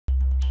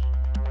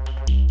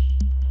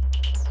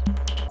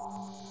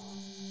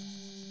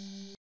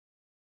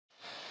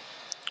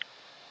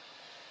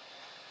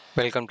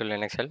Welcome to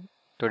Linux Help.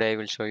 Today I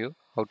will show you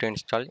how to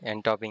install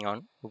Ntoping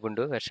on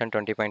Ubuntu version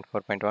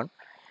 20.4.1.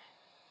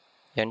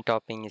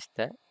 Ntoping is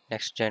the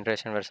next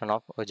generation version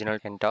of original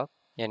Ntop,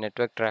 a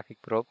network traffic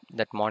probe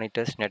that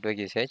monitors network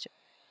usage.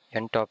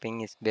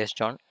 Ntoping is based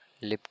on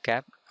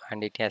libpcap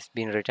and it has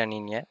been written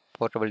in a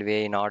portable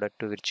way in order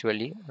to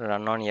virtually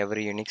run on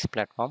every Unix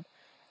platform,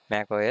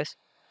 Mac OS,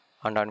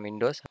 and on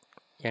Windows.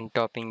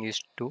 Ntoping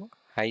used to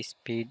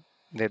high-speed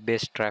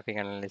web-based traffic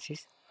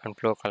analysis and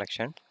flow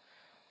collection.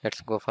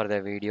 Let's go for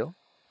the video.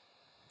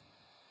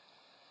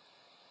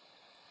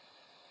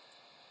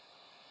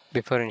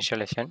 Before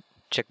installation,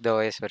 check the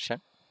OS version.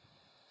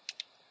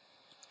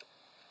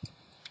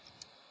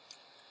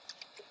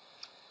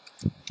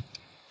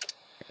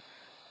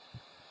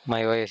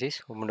 My OS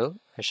is Ubuntu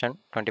version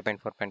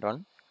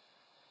 20.4.1.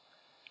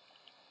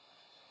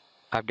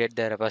 Update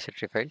the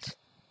repository files.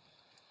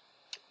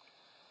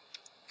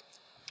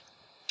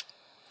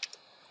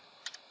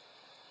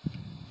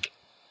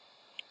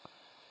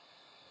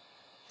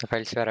 The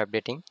files were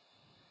updating.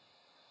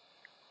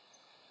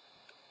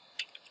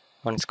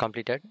 Once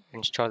completed,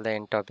 install the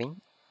Ntoping.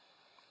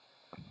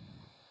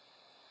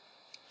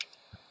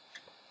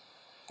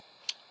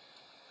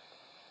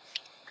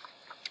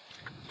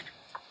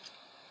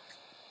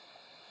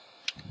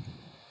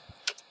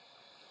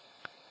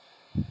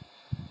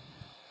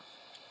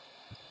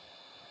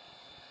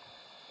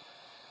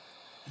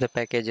 The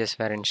packages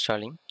were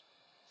installing.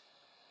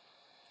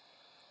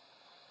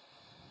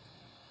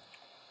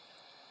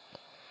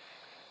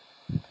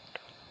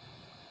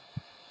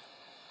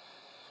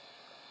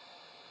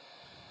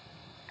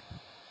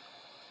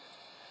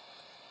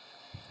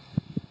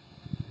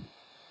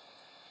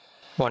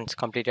 Once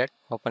completed,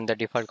 open the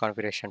default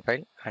configuration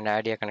file and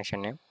add a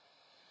connection name.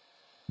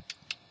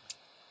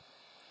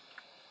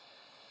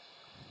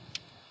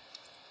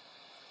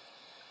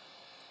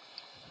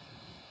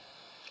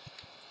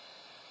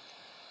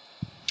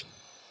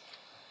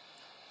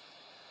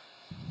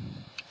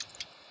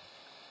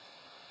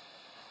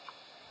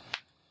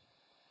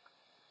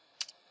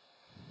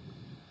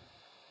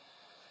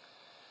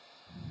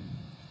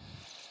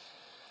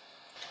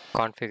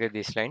 Configure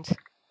these lines.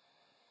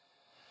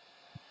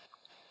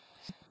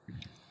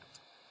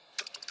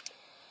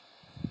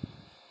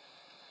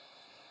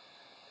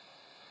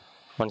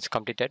 Once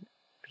completed,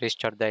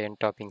 restart the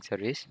Ntoping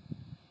service.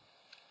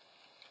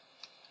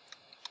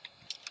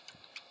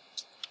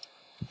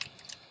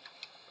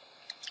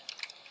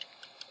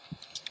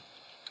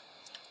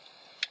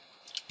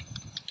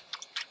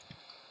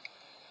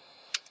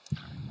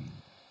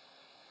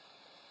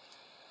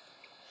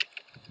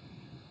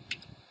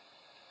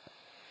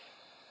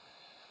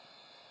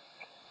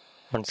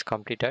 Once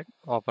completed,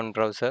 open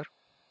browser.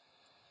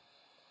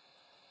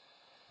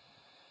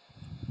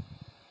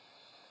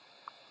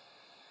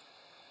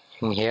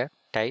 In here,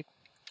 type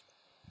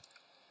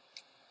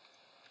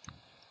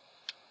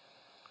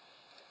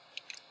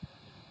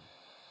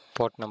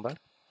port number,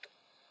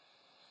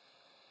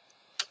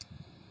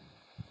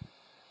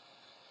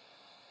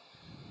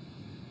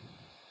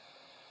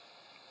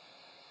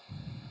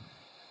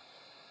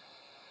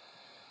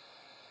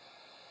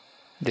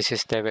 this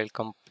is the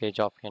welcome page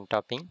of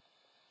Ntoping.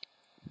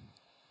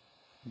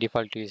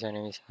 Default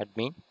username is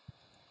admin.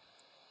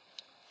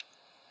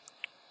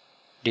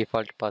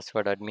 Default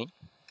password admin.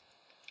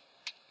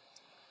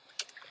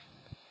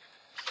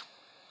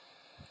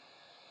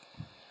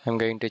 I'm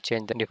going to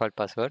change the default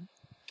password.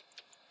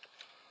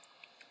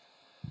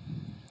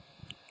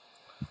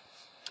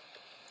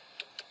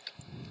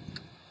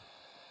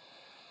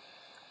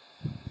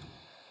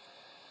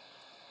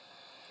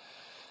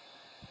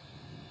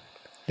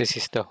 This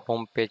is the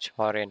home page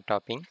for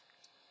Ntoping.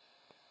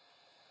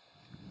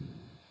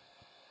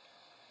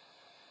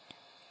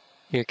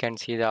 You can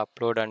see the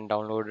upload and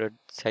downloaded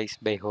size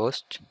by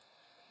host.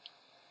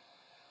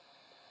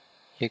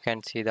 You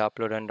can see the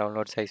upload and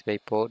download size by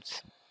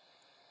ports.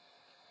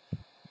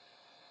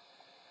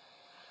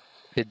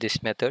 With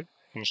this method,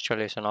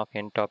 installation of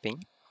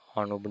Ntoping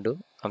on Ubuntu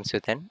comes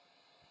with an.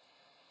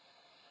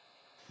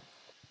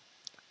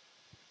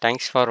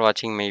 Thanks for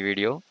watching my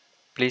video.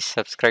 Please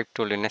subscribe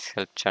to Linux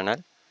Help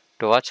channel.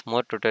 To watch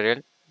more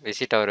tutorial,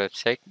 visit our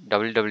website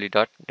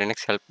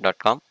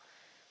www.linuxhelp.com.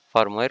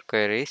 For more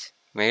queries,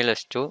 mail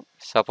us to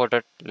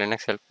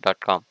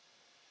support@linuxhelp.com.